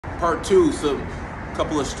part two, so a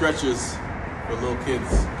couple of stretches for little kids.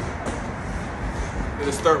 I'm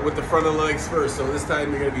gonna start with the front of the legs first. So this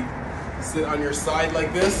time you're gonna be sit on your side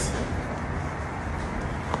like this.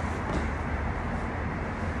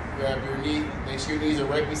 Grab your knee, make sure your knees are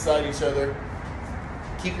right beside each other.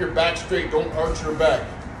 Keep your back straight, don't arch your back.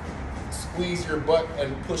 Squeeze your butt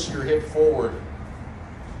and push your hip forward.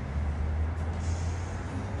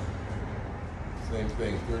 Same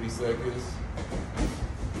thing, 30 seconds.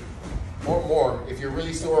 Or more. If you're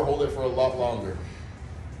really sore, hold it for a lot longer.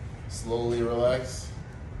 Slowly relax.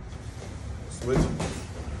 Switch. Keep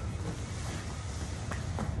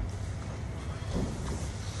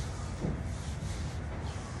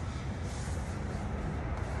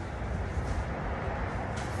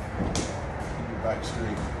your back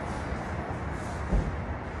straight.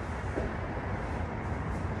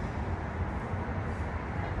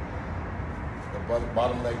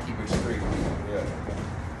 Bottom leg, keep it straight. Yeah.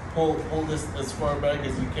 Pull this as far back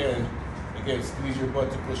as you can. Again, squeeze your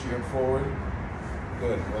butt to push your hip forward.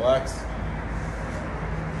 Good. Relax.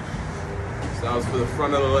 Sounds for the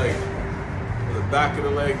front of the leg. For the back of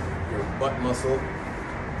the leg, your butt muscle.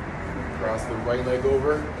 Cross the right leg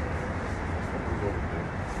over.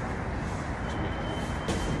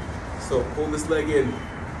 So pull this leg in.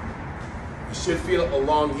 You should feel it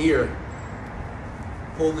along here.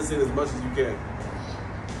 Pull this in as much as you can.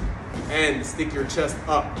 And stick your chest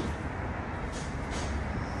up.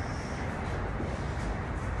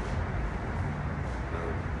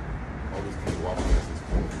 Always keep walking as this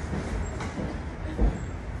cool.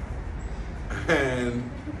 And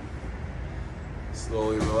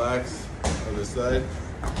slowly relax. Other side.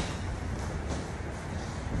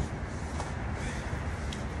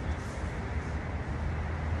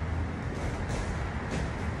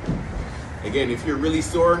 Again, if you're really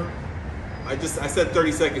sore, I said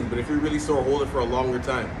 30 seconds, but if you're really sore, hold it for a longer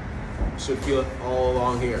time. You should feel it all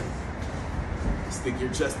along here. Stick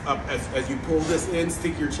your chest up. As you pull this in,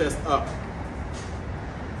 stick your chest up.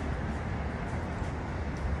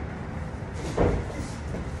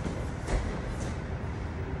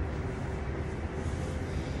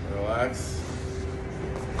 Relax.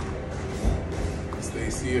 Stay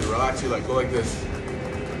seated, relax. You like, go like this.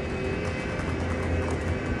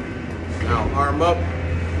 Now, arm up.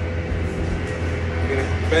 You're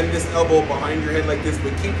gonna bend this elbow behind your head like this,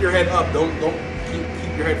 but keep your head up. Don't keep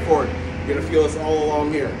your head forward. You're gonna feel this all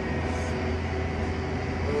along here.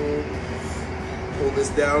 Pull this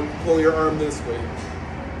down. Pull your arm this way.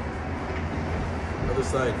 Other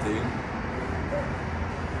side, team.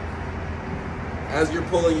 As you're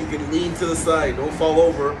pulling, you can lean to the side. Don't fall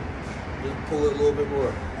over. Just pull it a little bit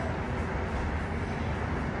more.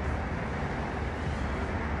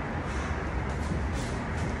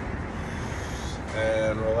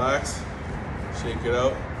 And relax. Shake it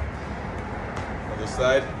out. Other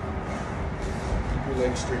side. Keep your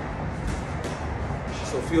legs straight.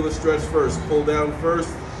 So feel the stretch first. Pull down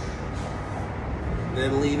first.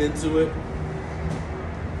 Then lean into it.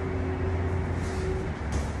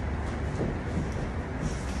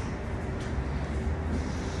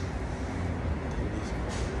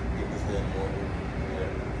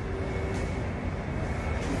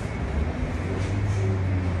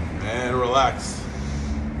 And relax.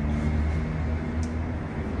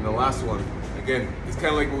 And the last one, again, it's kind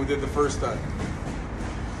of like what we did the first time.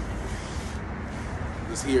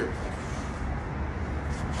 Just here.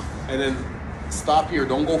 And then stop here,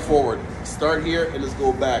 don't go forward. Start here and just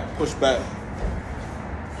go back, push back.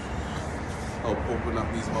 Help open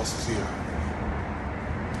up these muscles here.